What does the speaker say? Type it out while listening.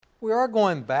We are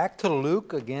going back to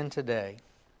Luke again today,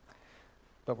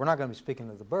 but we're not going to be speaking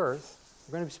of the birth.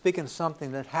 We're going to be speaking of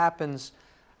something that happens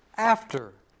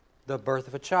after the birth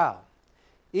of a child.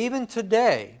 Even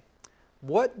today,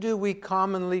 what do we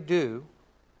commonly do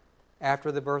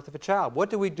after the birth of a child? What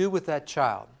do we do with that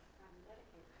child?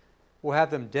 We'll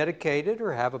have them dedicated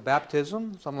or have a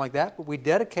baptism, something like that, but we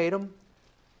dedicate them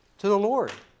to the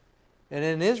Lord. And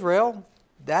in Israel,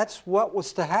 that's what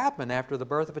was to happen after the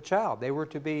birth of a child. They were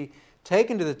to be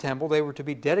taken to the temple. They were to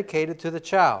be dedicated to the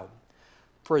child,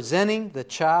 presenting the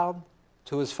child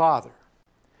to his father.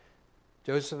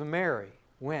 Joseph and Mary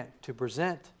went to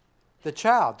present the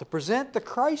child, to present the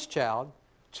Christ child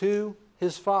to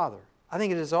his father. I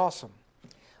think it is awesome.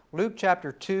 Luke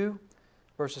chapter 2,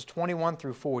 verses 21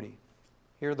 through 40.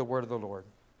 Hear the word of the Lord.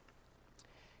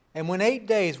 And when 8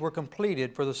 days were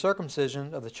completed for the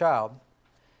circumcision of the child,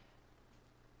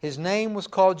 his name was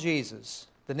called Jesus,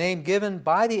 the name given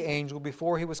by the angel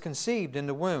before he was conceived in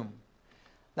the womb.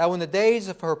 Now when the days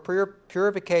of her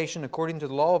purification according to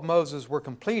the law of Moses were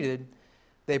completed,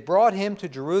 they brought him to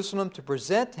Jerusalem to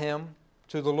present him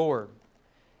to the Lord.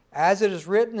 As it is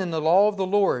written in the law of the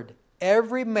Lord,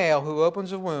 every male who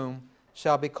opens a womb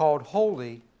shall be called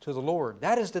holy to the Lord.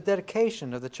 That is the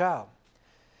dedication of the child.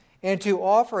 And to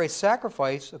offer a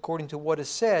sacrifice according to what is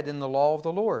said in the law of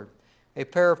the Lord, a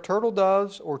pair of turtle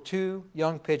doves or 2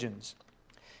 young pigeons.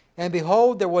 And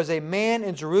behold, there was a man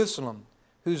in Jerusalem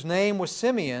whose name was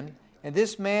Simeon, and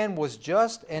this man was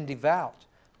just and devout,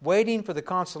 waiting for the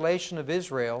consolation of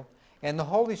Israel, and the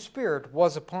Holy Spirit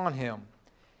was upon him.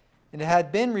 And it had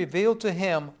been revealed to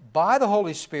him by the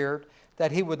Holy Spirit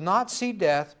that he would not see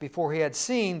death before he had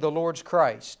seen the Lord's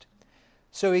Christ.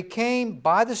 So he came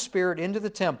by the Spirit into the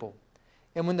temple.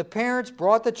 And when the parents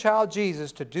brought the child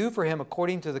Jesus to do for him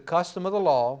according to the custom of the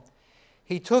law,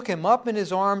 he took him up in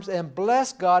his arms and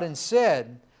blessed God and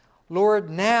said, Lord,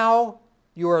 now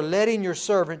you are letting your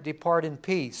servant depart in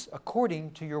peace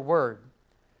according to your word.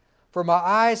 For my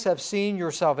eyes have seen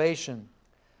your salvation,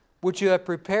 which you have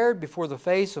prepared before the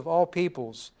face of all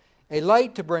peoples, a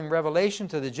light to bring revelation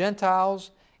to the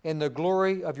Gentiles and the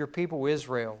glory of your people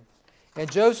Israel.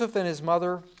 And Joseph and his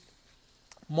mother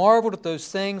marveled at those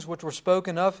things which were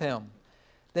spoken of him.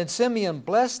 Then Simeon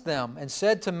blessed them and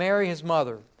said to Mary his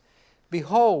mother,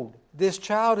 Behold, this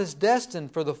child is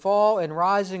destined for the fall and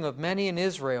rising of many in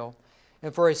Israel,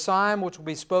 and for a sign which will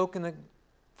be spoken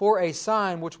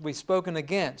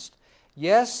against.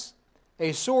 Yes,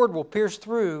 a sword will pierce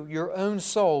through your own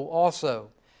soul also,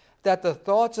 that the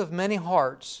thoughts of many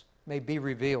hearts may be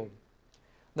revealed.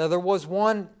 Now there was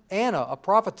one Anna, a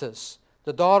prophetess,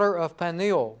 the daughter of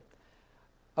Phanuel,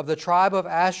 of the tribe of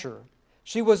Asher.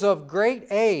 She was of great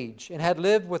age and had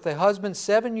lived with a husband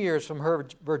 7 years from her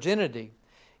virginity.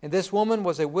 And this woman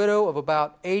was a widow of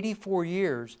about 84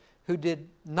 years, who did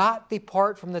not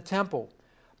depart from the temple,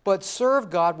 but served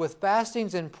God with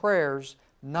fastings and prayers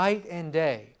night and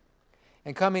day.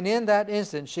 And coming in that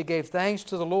instant, she gave thanks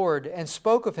to the Lord and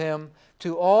spoke of him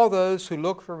to all those who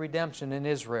look for redemption in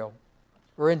Israel,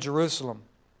 or in Jerusalem.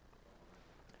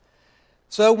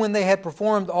 So when they had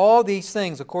performed all these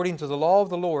things according to the law of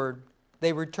the Lord,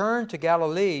 they returned to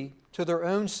Galilee, to their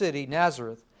own city,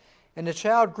 Nazareth. And the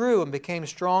child grew and became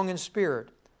strong in spirit,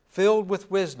 filled with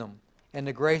wisdom, and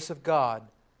the grace of God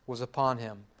was upon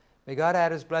him. May God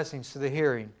add his blessings to the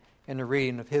hearing and the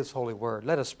reading of his holy word.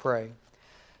 Let us pray.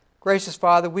 Gracious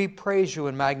Father, we praise you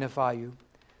and magnify you.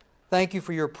 Thank you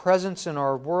for your presence in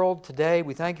our world today.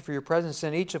 We thank you for your presence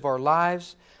in each of our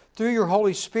lives. Through your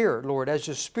Holy Spirit, Lord, as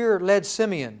your Spirit led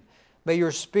Simeon, may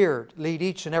your Spirit lead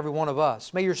each and every one of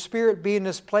us. May your Spirit be in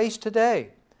this place today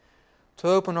to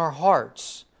open our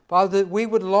hearts. Father, that we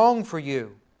would long for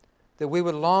you,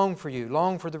 long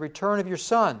for the return of your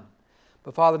Son.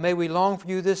 But Father, may we long for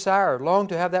you this hour, long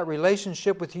to have that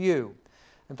relationship with you.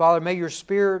 And Father, may your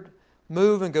Spirit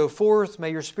move and go forth.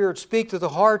 May your Spirit speak to the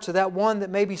hearts of that one that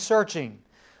may be searching.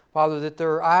 Father, that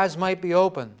their eyes might be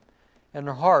open and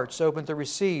their hearts open to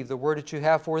receive the word that you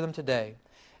have for them today.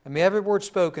 And may every word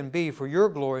spoken be for your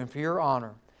glory and for your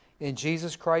honor. In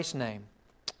Jesus Christ's name,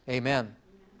 amen.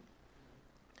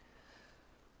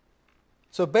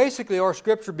 So basically our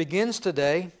scripture begins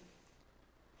today.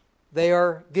 They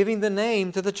are giving the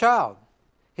name to the child.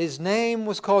 His name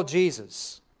was called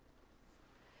Jesus.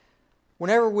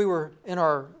 Whenever we were in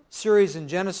our series in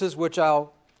Genesis, which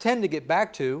I'll tend to get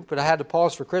back to, but I had to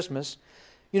pause for Christmas,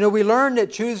 we learned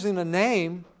that choosing a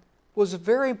name was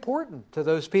very important to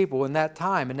those people in that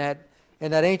time, in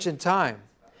that ancient time.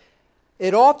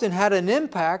 It often had an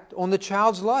impact on the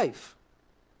child's life.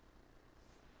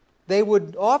 They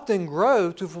would often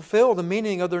grow to fulfill the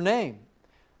meaning of their name.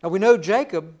 Now we know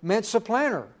Jacob meant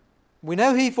supplanter. We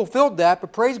know He fulfilled that,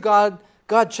 but praise God,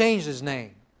 God changed His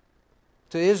name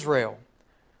to Israel.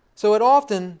 So it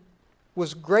often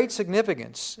was great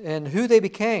significance in who they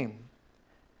became.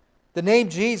 The name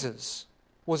Jesus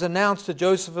was announced to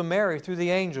Joseph and Mary through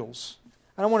the angels.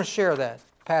 And I want to share that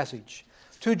passage.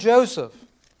 To Joseph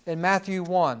in Matthew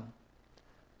 1,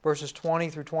 verses 20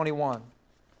 through 21.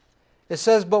 It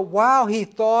says, "But while he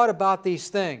thought about these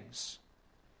things,"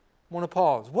 I want to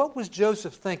pause. What was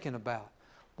Joseph thinking about?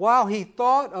 While he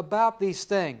thought about these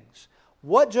things,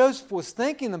 what Joseph was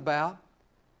thinking about,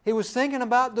 he was thinking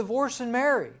about divorcing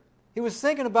Mary. He was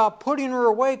thinking about putting her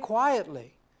away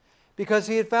quietly because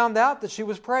he had found out that she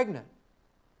was pregnant.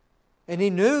 And he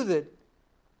knew that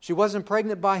she wasn't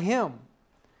pregnant by him.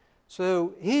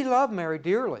 So he loved Mary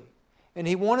dearly. And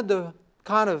he wanted to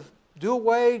kind of do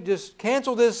away, just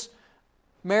cancel this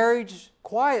marriage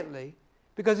quietly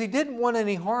because he didn't want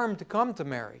any harm to come to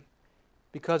Mary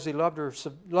because he loved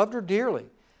her dearly.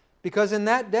 Because in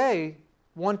that day,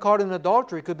 one caught in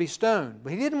adultery could be stoned.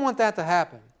 But he didn't want that to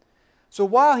happen. So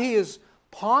while he is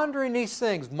pondering these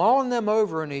things, mulling them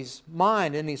over in his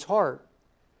mind, in his heart,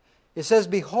 it says,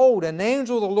 "Behold, an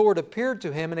angel of the Lord appeared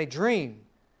to him in a dream,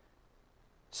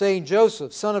 saying,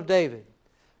 Joseph, son of David,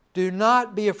 do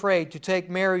not be afraid to take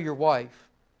Mary your wife,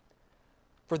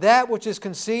 for that which is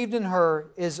conceived in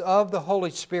her is of the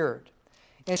Holy Spirit.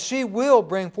 And she will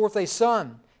bring forth a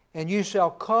son, and you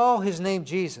shall call his name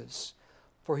Jesus,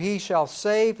 for he shall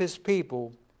save his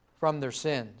people from their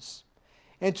sins."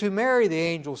 And to Mary the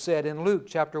angel said in Luke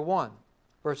chapter 1,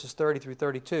 verses 30 through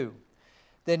 32,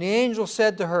 "Then the angel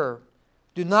said to her,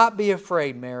 Do not be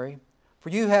afraid, Mary, for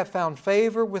you have found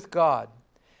favor with God.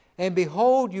 And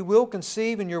behold, you will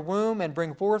conceive in your womb and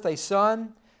bring forth a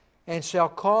son, and shall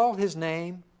call his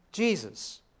name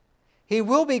Jesus. He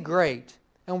will be great,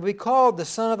 and will be called the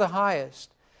Son of the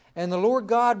Highest, and the Lord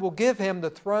God will give him the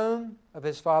throne of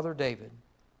his father David."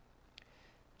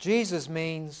 Jesus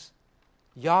means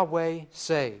Yahweh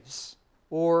saves,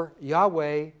 or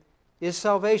Yahweh is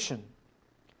salvation.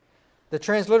 The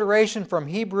transliteration from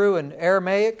Hebrew and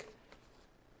Aramaic,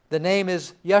 the name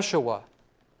is Yeshua.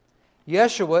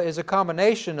 Yeshua is a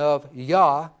combination of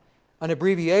Yah, an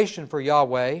abbreviation for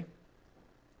Yahweh,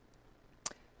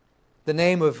 the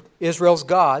name of Israel's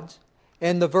God,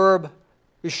 and the verb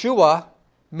Yeshua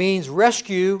means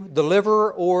rescue,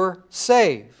 deliver, or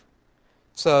save.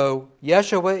 So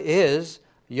Yeshua is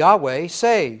Yahweh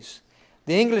saves.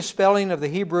 The English spelling of the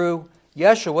Hebrew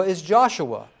Yeshua is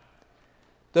Joshua.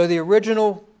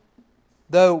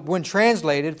 Though when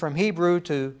translated from Hebrew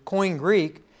to Koine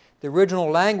Greek, the original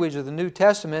language of the New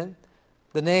Testament,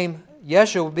 the name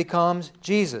Yeshua becomes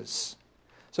Jesus.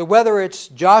 So whether it's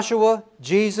Joshua,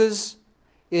 Jesus,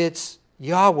 it's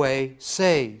Yahweh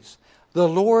saves. The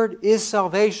Lord is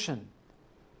salvation.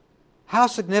 How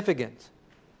significant.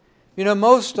 You know,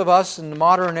 most of us in the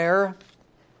modern era,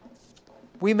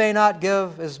 we may not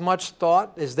give as much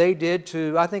thought as they did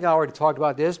to, I think I already talked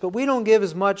about this, but we don't give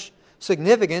as much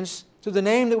significance to the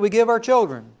name that we give our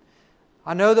children.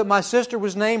 I know that my sister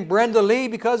was named Brenda Lee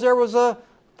because there was a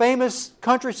famous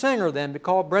country singer then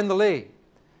called Brenda Lee.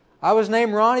 I was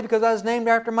named Ronnie because I was named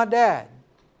after my dad.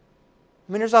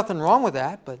 I mean, there's nothing wrong with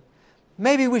that, but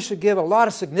maybe we should give a lot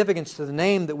of significance to the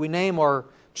name that we name our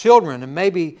children and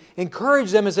maybe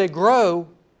encourage them as they grow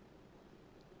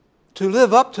to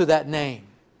live up to that name.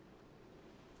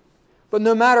 But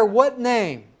no matter what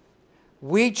name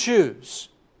we choose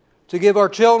to give our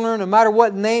children, no matter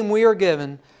what name we are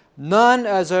given, none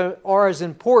are as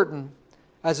important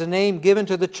as a name given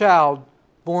to the child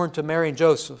born to Mary and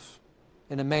Joseph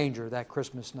in a manger that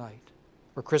Christmas night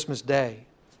or Christmas day.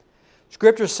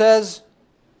 Scripture says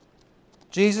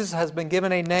Jesus has been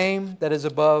given a name that is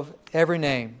above every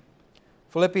name.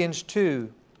 Philippians 2,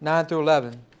 9 through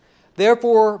 11.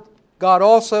 Therefore, God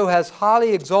also has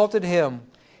highly exalted Him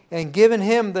and given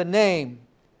Him the name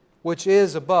which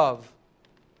is above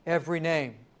every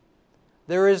name.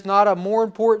 There is not a more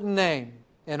important name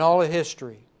in all of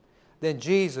history than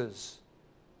Jesus,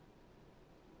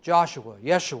 Joshua,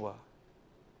 Yeshua.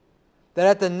 That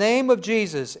at the name of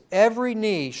Jesus, every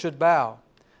knee should bow,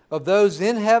 of those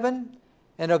in heaven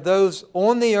and of those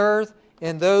on the earth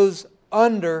and those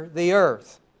under the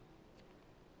earth.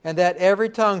 And that every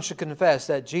tongue should confess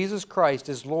that Jesus Christ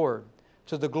is Lord,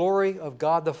 to the glory of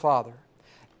God the Father.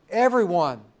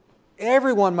 Everyone,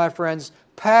 my friends,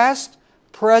 past,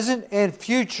 present, and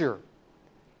future,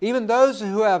 even those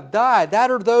who have died, that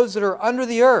are those that are under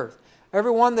the earth,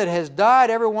 everyone that has died,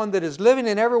 everyone that is living,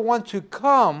 and everyone to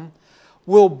come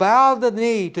will bow the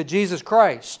knee to Jesus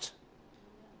Christ.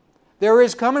 There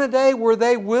is coming a day where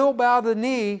they will bow the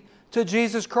knee to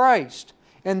Jesus Christ.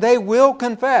 and they will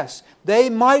confess. They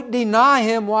might deny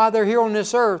Him while they're here on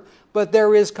this earth, but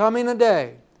there is coming a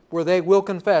day where they will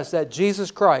confess that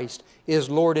Jesus Christ is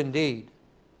Lord indeed.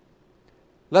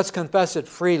 Let's confess it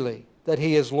freely that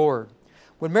He is Lord.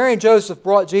 When Mary and Joseph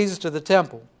brought Jesus to the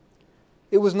temple,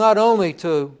 it was not only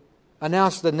to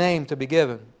announce the name to be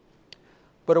given,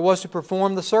 but it was to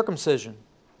perform the circumcision.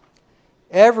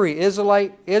 Every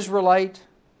Israelite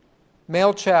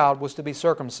male child was to be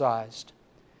circumcised.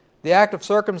 The act of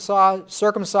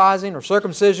circumcising or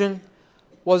circumcision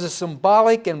was a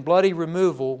symbolic and bloody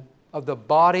removal of the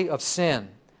body of sin.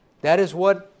 That is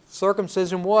what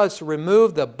circumcision was, to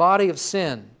remove the body of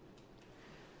sin.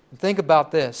 And think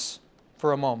about this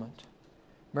for a moment.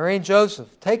 Mary and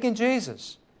Joseph taking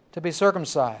Jesus to be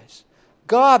circumcised.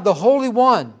 God, the Holy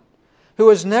One, who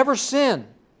has never sinned,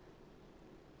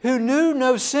 who knew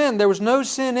no sin. There was no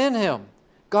sin in Him.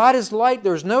 God is light.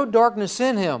 There is no darkness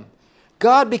in Him.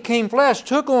 God became flesh,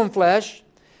 took on flesh,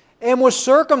 and was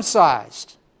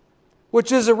circumcised,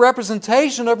 which is a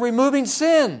representation of removing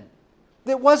sin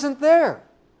that wasn't there.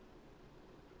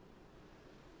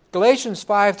 Galatians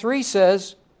 5:3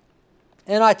 says,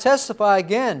 "And I testify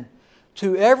again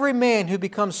to every man who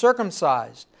becomes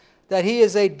circumcised, that he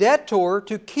is a debtor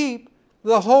to keep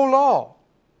the whole law."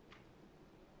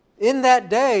 In that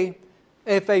day,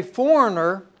 if a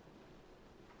foreigner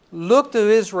looked to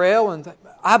Israel and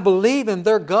I believe in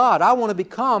their God, I want to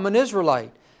become an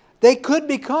Israelite, they could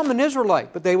become an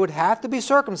Israelite, but they would have to be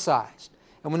circumcised.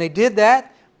 And when they did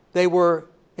that, they were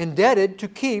indebted to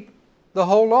keep the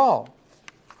whole law.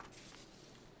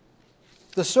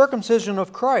 The circumcision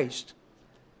of Christ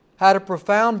had a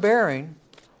profound bearing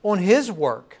on His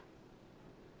work.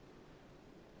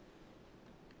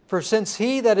 For since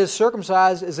he that is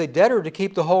circumcised is a debtor to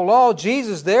keep the whole law,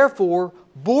 Jesus therefore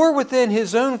bore within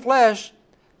His own flesh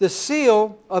the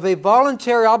seal of a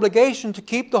voluntary obligation to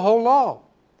keep the whole law.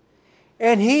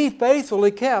 And He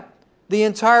faithfully kept the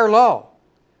entire law,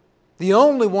 the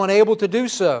only one able to do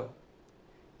so.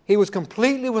 He was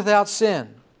completely without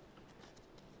sin,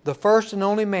 the first and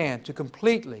only man to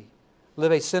completely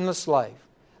live a sinless life,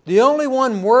 the only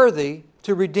one worthy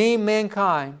to redeem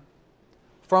mankind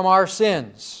from our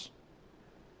sins.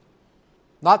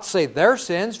 Not to say their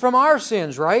sins, from our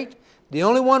sins, right? The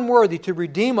only one worthy to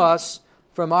redeem us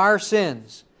from our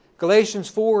sins. Galatians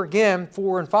 4 again,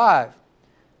 4 and 5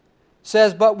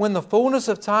 says, "But when the fullness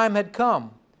of time had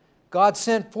come, God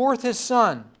sent forth His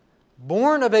Son,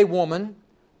 born of a woman,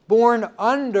 born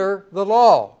under the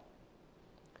law,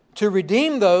 to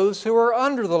redeem those who are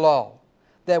under the law,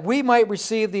 that we might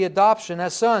receive the adoption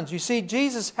as sons." You see,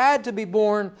 Jesus had to be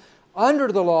born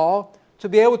under the law to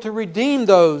be able to redeem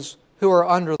those who are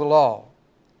under the law.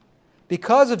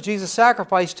 Because of Jesus'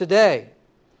 sacrifice today,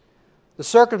 the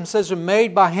circumcision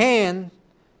made by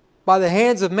the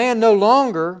hands of man, no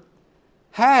longer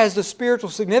has the spiritual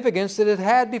significance that it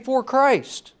had before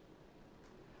Christ.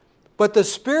 But the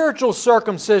spiritual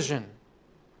circumcision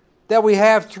that we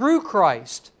have through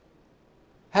Christ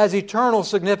has eternal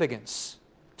significance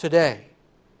today.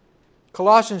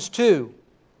 Colossians 2,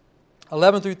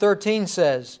 11 through 13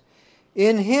 says,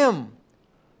 "In Him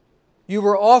you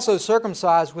were also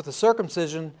circumcised with a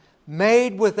circumcision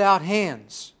made without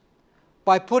hands,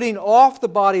 by putting off the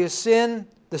body of sin,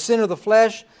 the sin of the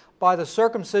flesh, by the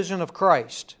circumcision of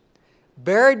Christ,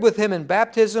 buried with Him in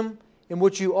baptism, in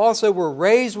which you also were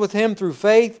raised with Him through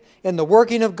faith in the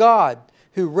working of God,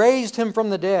 who raised Him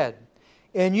from the dead.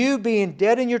 And you, being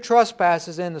dead in your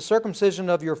trespasses and the circumcision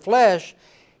of your flesh,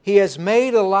 He has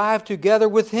made alive together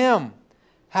with Him,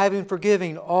 having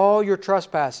forgiven all your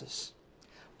trespasses.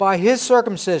 By His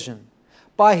circumcision,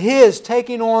 by His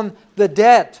taking on the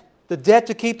debt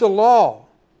to keep the law,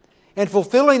 and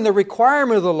fulfilling the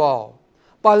requirement of the law,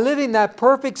 by living that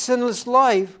perfect sinless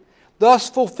life, thus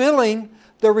fulfilling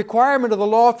the requirement of the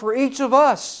law for each of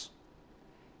us.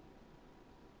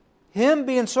 Him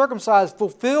being circumcised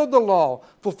fulfilled the law,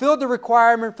 fulfilled the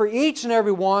requirement for each and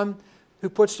every one who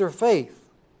puts their faith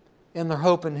and their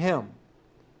hope in Him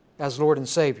as Lord and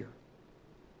Savior.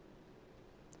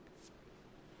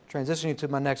 Transitioning to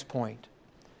my next point.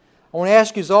 I want to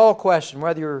ask you all a question,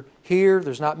 whether you're here,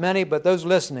 there's not many, but those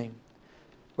listening,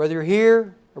 whether you're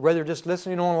here or whether you're just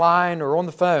listening online or on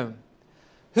the phone,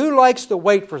 who likes to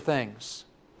wait for things?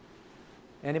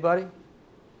 Anybody?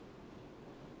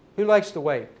 Who likes to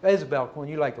wait? Isabel, Quinn,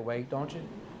 you like to wait, don't you?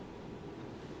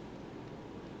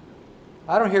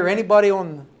 I don't hear anybody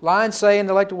on the line saying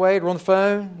they like to wait or on the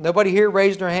phone. Nobody here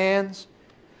raised their hands.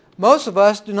 Most of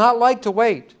us do not like to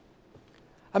wait.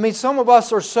 I mean, some of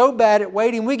us are so bad at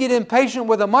waiting, we get impatient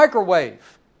with a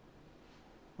microwave.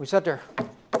 We sit there.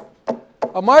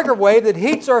 A microwave that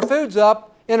heats our foods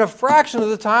up in a fraction of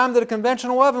the time that a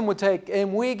conventional oven would take,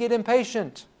 and we get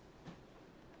impatient.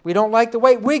 We don't like to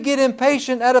wait. We get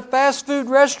impatient at a fast food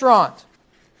restaurant.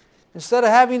 Instead of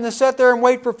having to sit there and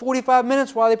wait for 45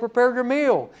 minutes while they prepare your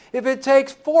meal. If it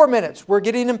takes 4 minutes, we're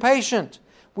getting impatient.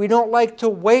 We don't like to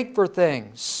wait for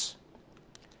things.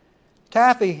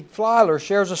 Taffy Flyler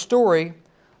shares a story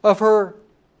of her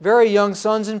very young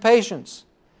son's impatience.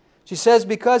 She says,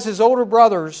 because his older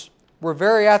brothers were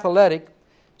very athletic,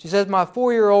 she says, my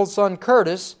 4-year-old son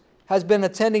Curtis has been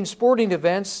attending sporting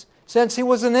events since he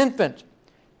was an infant.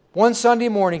 One Sunday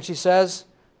morning, she says,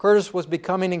 Curtis was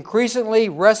becoming increasingly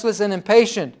restless and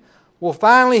impatient. Well,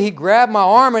 finally he grabbed my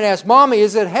arm and asked, Mommy,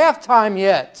 is it halftime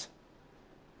yet?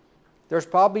 There's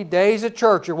probably days at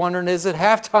church you're wondering, is it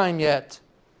halftime yet?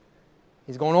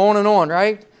 He's going on,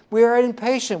 right? We are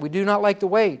impatient. We do not like to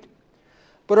wait.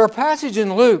 But our passage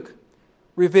in Luke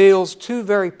reveals two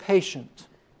very patient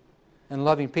and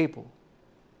loving people.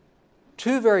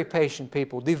 Two very patient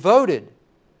people, devoted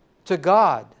to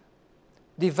God.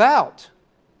 Devout,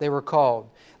 they were called.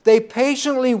 They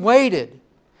patiently waited.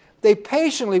 They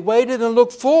patiently waited and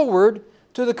looked forward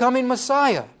to the coming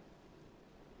Messiah.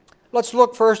 Let's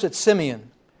look first at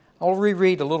Simeon. I'll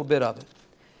reread a little bit of it.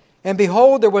 And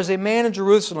behold, there was a man in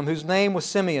Jerusalem whose name was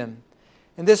Simeon.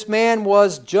 And this man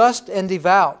was just and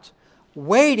devout,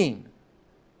 waiting.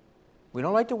 We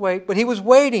don't like to wait, but he was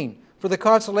waiting for the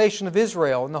consolation of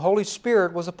Israel, and the Holy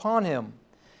Spirit was upon him.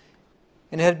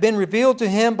 And it had been revealed to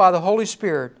him by the Holy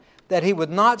Spirit that he would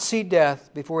not see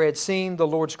death before he had seen the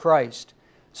Lord's Christ.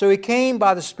 So he came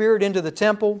by the Spirit into the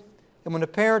temple, and when the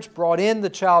parents brought in the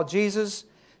child Jesus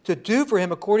to do for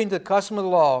him according to the custom of the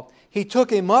law, he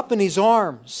took him up in his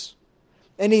arms,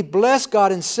 and he blessed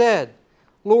God and said,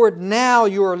 Lord, now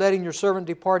you are letting your servant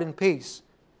depart in peace,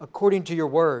 according to your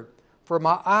word, for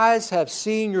my eyes have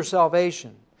seen your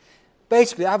salvation.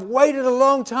 Basically, I've waited a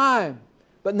long time,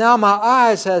 but now my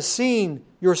eyes have seen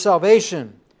your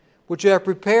salvation, which you have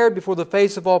prepared before the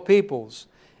face of all peoples,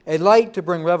 a light to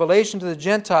bring revelation to the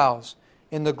Gentiles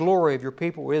in the glory of your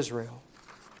people Israel.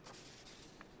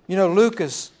 You know, Luke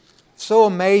is so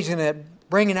amazing at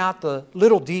bringing out the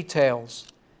little details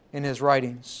in his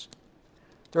writings.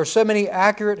 There are so many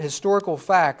accurate historical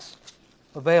facts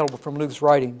available from Luke's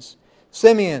writings.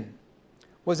 Simeon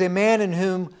was a man in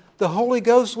whom the Holy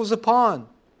Ghost was upon.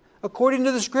 According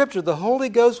to the Scripture, the Holy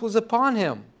Ghost was upon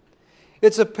him.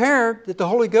 It's apparent that the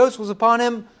Holy Ghost was upon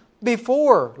him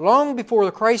long before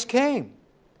the Christ came,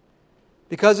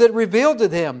 because it revealed to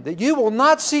him that you will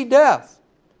not see death.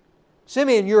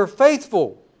 Simeon, you're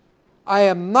faithful. I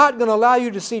am not going to allow you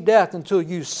to see death until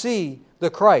you see the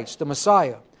Christ, the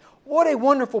Messiah. What a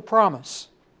wonderful promise.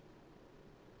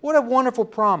 What a wonderful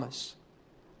promise.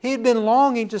 He had been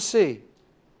longing to see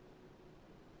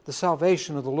the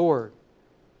salvation of the Lord,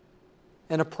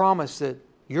 and a promise that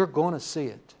you're going to see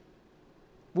it.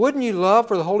 Wouldn't you love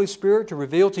for the Holy Spirit to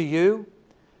reveal to you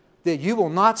that you will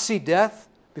not see death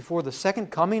before the second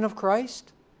coming of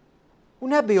Christ?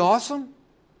 Wouldn't that be awesome?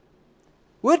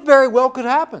 It very well could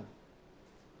happen.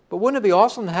 But wouldn't it be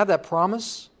awesome to have that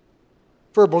promise?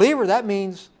 For a believer, that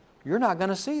means you're not going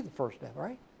to see the first death,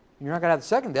 right? You're not going to have the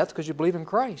second death because you believe in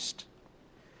Christ.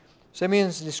 Simeon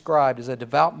is described as a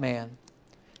devout man.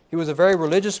 He was a very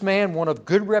religious man, one of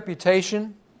good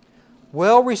reputation,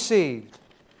 well received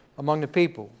among the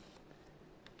people.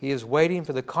 He is waiting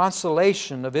for the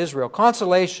consolation of Israel.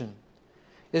 Consolation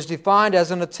is defined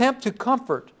as an attempt to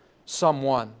comfort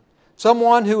someone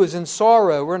who is in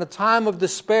sorrow or in a time of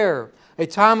despair, a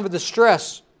time of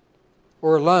distress,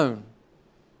 or alone.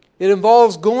 It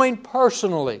involves going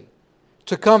personally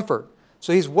to comfort.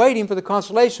 So he's waiting for the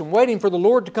consolation, waiting for the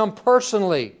Lord to come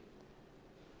personally.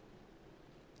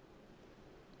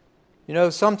 You know,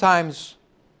 sometimes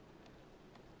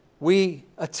we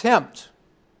attempt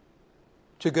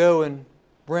to go and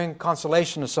bring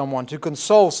consolation to someone, to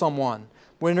console someone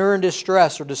when they're in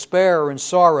distress or despair or in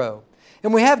sorrow.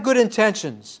 And we have good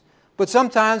intentions, but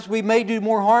sometimes we may do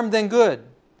more harm than good.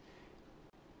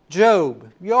 Job,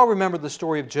 you all remember the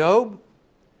story of Job?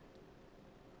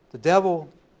 The devil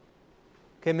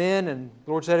came in and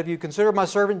the Lord said, have you considered my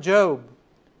servant Job?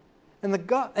 And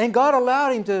God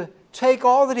allowed him to take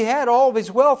all that he had, all of his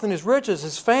wealth and his riches,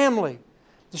 his family,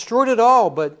 destroyed it all,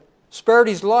 but spared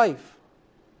his life.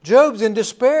 Job's in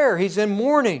despair. He's in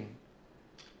mourning.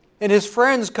 And his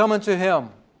friends come unto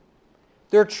him.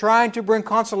 They're trying to bring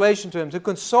consolation to him, to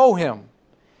console him.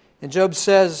 And Job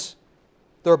says,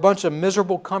 they're a bunch of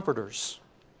miserable comforters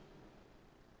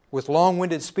with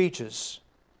long-winded speeches.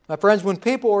 My friends, when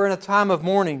people are in a time of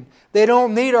mourning, they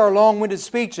don't need our long-winded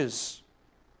speeches.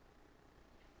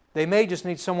 They may just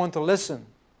need someone to listen.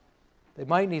 They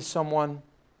might need someone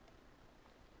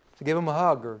to give them a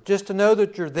hug, or just to know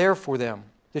that you're there for them,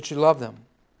 that you love them.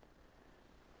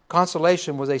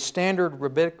 Consolation was a standard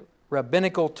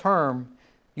rabbinical term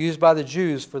used by the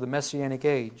Jews for the Messianic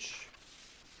age.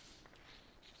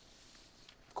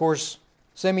 Of course,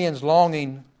 Simeon's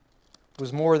longing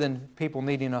was more than people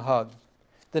needing a hug.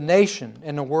 The nation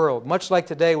and the world, much like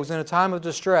today, was in a time of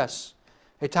distress,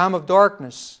 a time of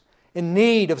darkness, in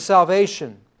need of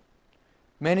salvation.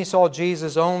 Many saw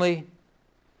Jesus only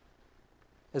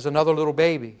as another little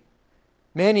baby.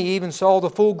 Many even saw the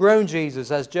full-grown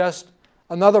Jesus as just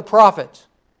another prophet,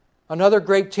 another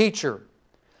great teacher.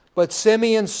 But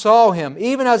Simeon saw him,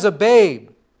 even as a babe,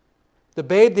 the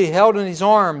babe that he held in his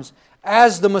arms,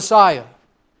 as the Messiah,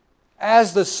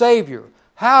 as the Savior.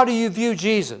 How do you view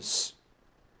Jesus?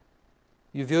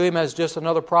 You view him as just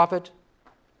another prophet?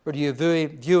 Or do you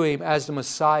view him as the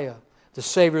Messiah, the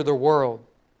Savior of the world?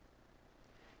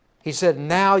 He said,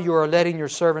 "Now you are letting your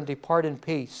servant depart in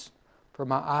peace, for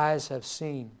my eyes have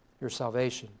seen your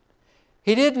salvation."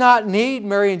 He did not need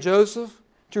Mary and Joseph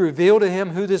to reveal to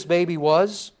him who this baby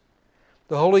was.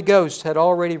 The Holy Ghost had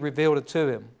already revealed it to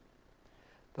him.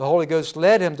 The Holy Ghost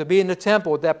led him to be in the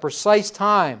temple at that precise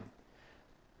time,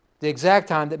 the exact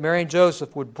time that Mary and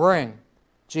Joseph would bring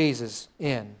Jesus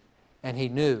in. And he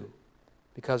knew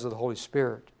because of the Holy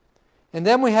Spirit. And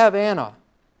then we have Anna,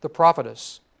 the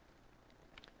prophetess.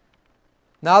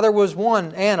 Now there was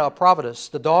one, Anna, a prophetess,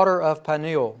 the daughter of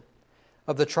Phanuel,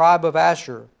 of the tribe of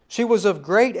Asher. She was of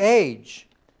great age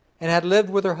and had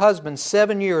lived with her husband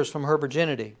 7 years from her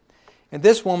virginity. And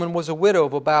this woman was a widow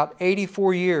of about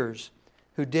 84 years,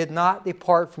 who did not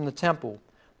depart from the temple,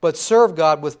 but served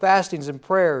God with fastings and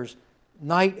prayers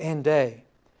night and day.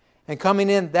 And coming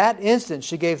in that instant,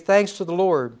 she gave thanks to the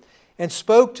Lord, and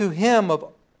spoke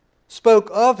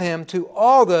of him to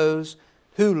all those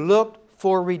who looked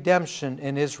for redemption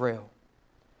in Israel.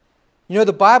 You know,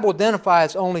 the Bible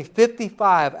identifies only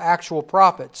 55 actual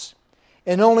prophets,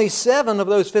 and only 7 of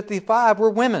those 55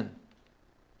 were women.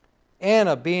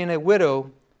 Anna being a widow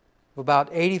of about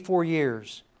 84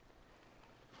 years.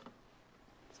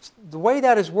 The way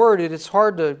that is worded, it's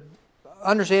hard to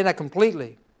understand that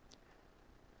completely.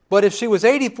 But if she was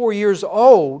 84 years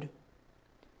old,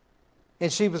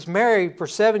 and she was married for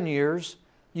 7 years,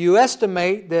 you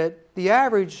estimate that the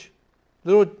average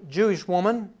little Jewish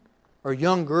woman or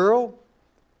young girl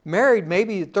married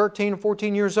maybe 13 or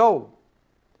 14 years old.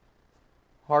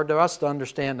 Hard to us to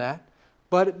understand that.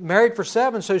 But married for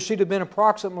 7, so she'd have been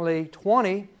approximately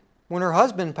 20 when her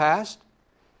husband passed.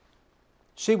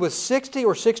 She was 60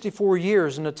 or 64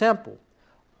 years in the temple.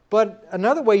 But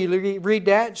another way you read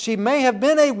that, she may have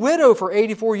been a widow for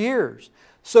 84 years.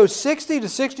 So 60 to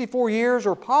 64 years,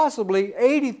 or possibly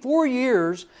 84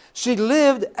 years, she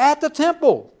lived at the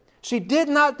temple. She did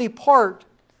not depart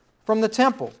from the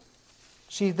temple.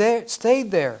 She stayed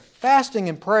there, fasting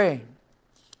and praying.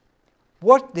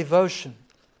 What devotion!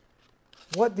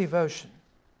 What devotion!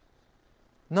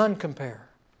 None compare.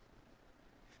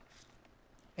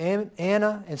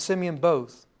 Anna and Simeon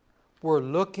both were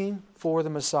looking for the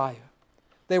Messiah.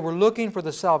 They were looking for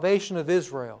the salvation of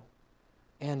Israel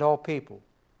and all people.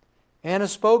 Anna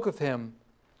spoke of him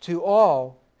to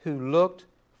all who looked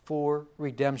for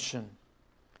redemption.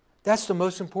 That's the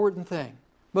most important thing,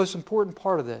 most important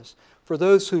part of this. For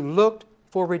those who looked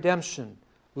for redemption,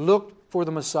 looked for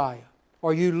the Messiah.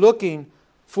 Are you looking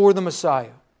for the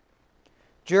Messiah?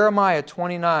 Jeremiah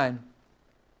 29,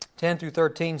 10 through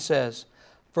 13 says,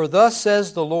 "For thus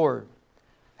says the Lord,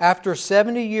 after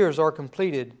 70 years are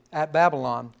completed at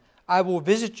Babylon, I will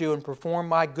visit you and perform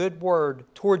my good word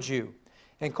towards you,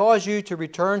 and cause you to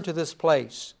return to this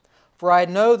place. For I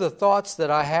know the thoughts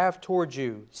that I have towards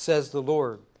you, says the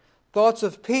Lord. Thoughts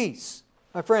of peace."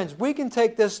 My friends, we can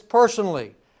take this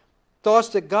personally. Thoughts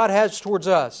that God has towards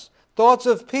us. Thoughts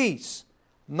of peace,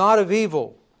 not of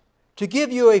evil, to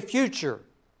give you a future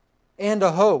and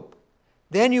a hope.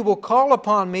 Then you will call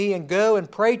upon me and go and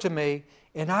pray to me,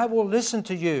 and I will listen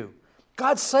to you.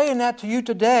 God's saying that to you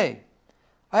today.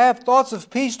 I have thoughts of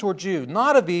peace towards you,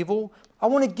 not of evil. I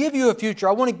want to give you a future.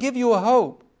 I want to give you a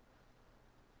hope.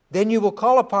 Then you will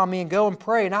call upon me and go and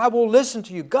pray, and I will listen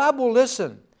to you. God will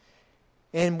listen.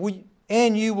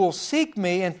 And you will seek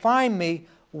me and find me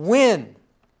when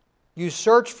you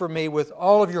search for me with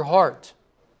all of your heart.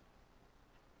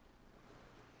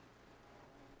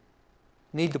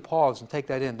 Need to pause and take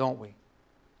that in, don't we?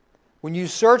 When you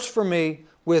search for me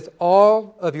with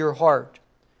all of your heart.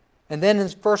 And then in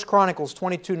 1 Chronicles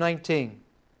 22:19,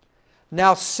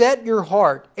 "Now set your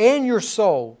heart and your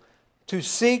soul to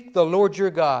seek the Lord your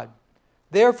God.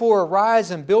 Therefore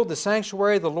arise and build the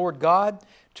sanctuary of the Lord God,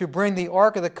 to bring the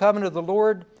ark of the covenant of the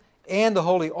Lord and the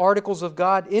holy articles of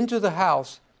God into the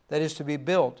house that is to be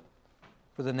built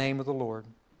for the name of the Lord.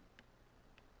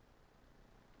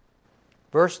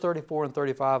 Verse 34 and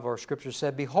 35 of our Scripture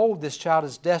said, Behold, this child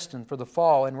is destined for the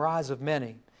fall and rise of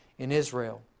many in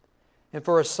Israel, and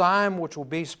for a sign which will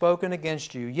be spoken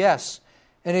against you. Yes,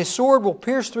 and a sword will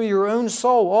pierce through your own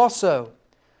soul also,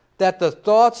 that the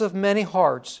thoughts of many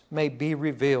hearts may be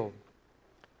revealed.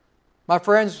 My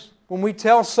friends, when we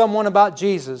tell someone about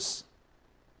Jesus,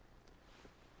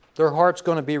 their heart's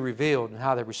going to be revealed in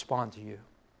how they respond to you.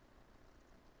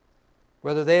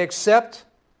 Whether they accept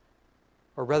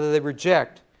or whether they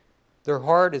reject, their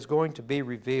heart is going to be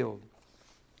revealed.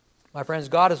 My friends,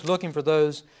 God is looking for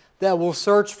those that will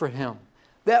search for Him,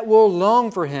 that will long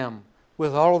for Him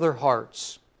with all of their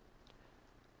hearts.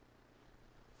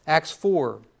 Acts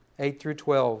 4, 8 through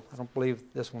 12. I don't believe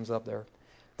this one's up there.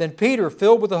 Then Peter,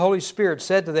 filled with the Holy Spirit,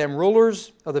 said to them,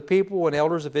 Rulers of the people and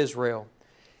elders of Israel,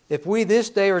 if we this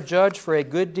day are judged for a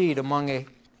good deed among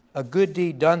a good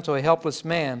deed done to a helpless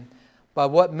man, by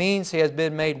what means he has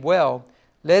been made well,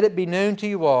 let it be known to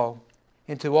you all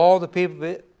and to all the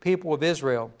people of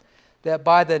Israel, that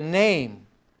by the name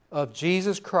of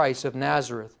Jesus Christ of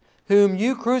Nazareth, whom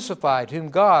you crucified, whom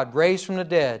God raised from the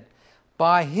dead,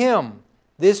 by Him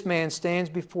this man stands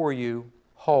before you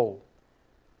whole.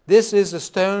 This is the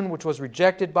stone which was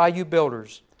rejected by you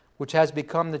builders, which has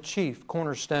become the chief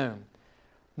cornerstone.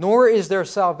 Nor is there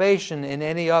salvation in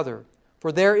any other,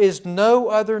 for there is no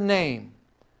other name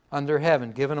under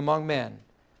heaven given among men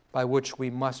by which we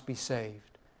must be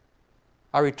saved.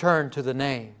 I return to the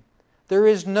name. There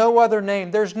is no other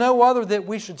name. There's no other that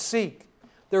we should seek.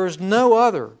 There is no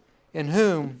other in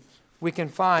whom we can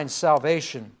find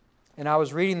salvation. And I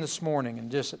was reading this morning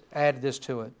and just added this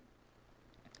to it.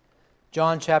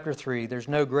 John chapter 3. There's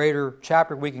no greater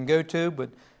chapter we can go to, but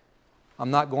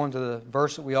I'm not going to the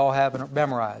verse that we all have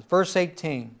memorized. Verse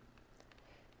 18.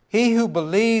 He who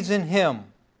believes in Him,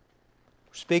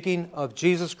 speaking of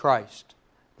Jesus Christ,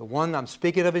 the one I'm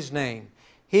speaking of His name,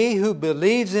 he who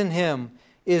believes in Him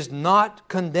is not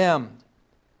condemned,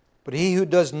 but he who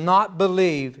does not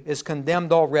believe is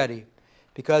condemned already,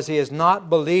 because he has not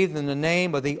believed in the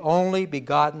name of the only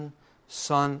begotten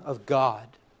Son of God.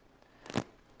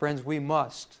 Friends, we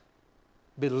must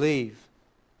believe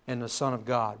in the Son of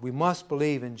God. We must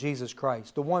believe in Jesus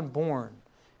Christ, the one born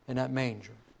in that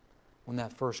manger on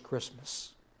that first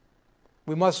Christmas.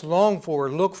 We must long for,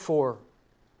 look for,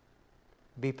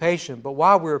 be patient. But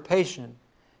while we're patient,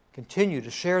 continue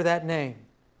to share that name.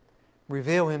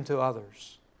 Reveal Him to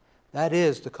others. That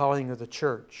is the calling of the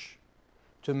church,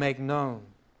 to make known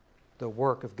the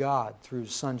work of God through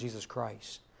His Son Jesus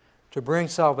Christ, to bring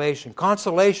salvation,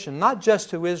 consolation, not just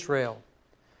to Israel,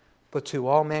 but to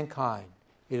all mankind.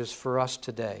 It is for us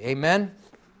today. Amen?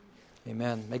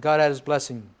 Amen. May God add His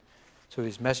blessing to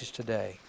His message today.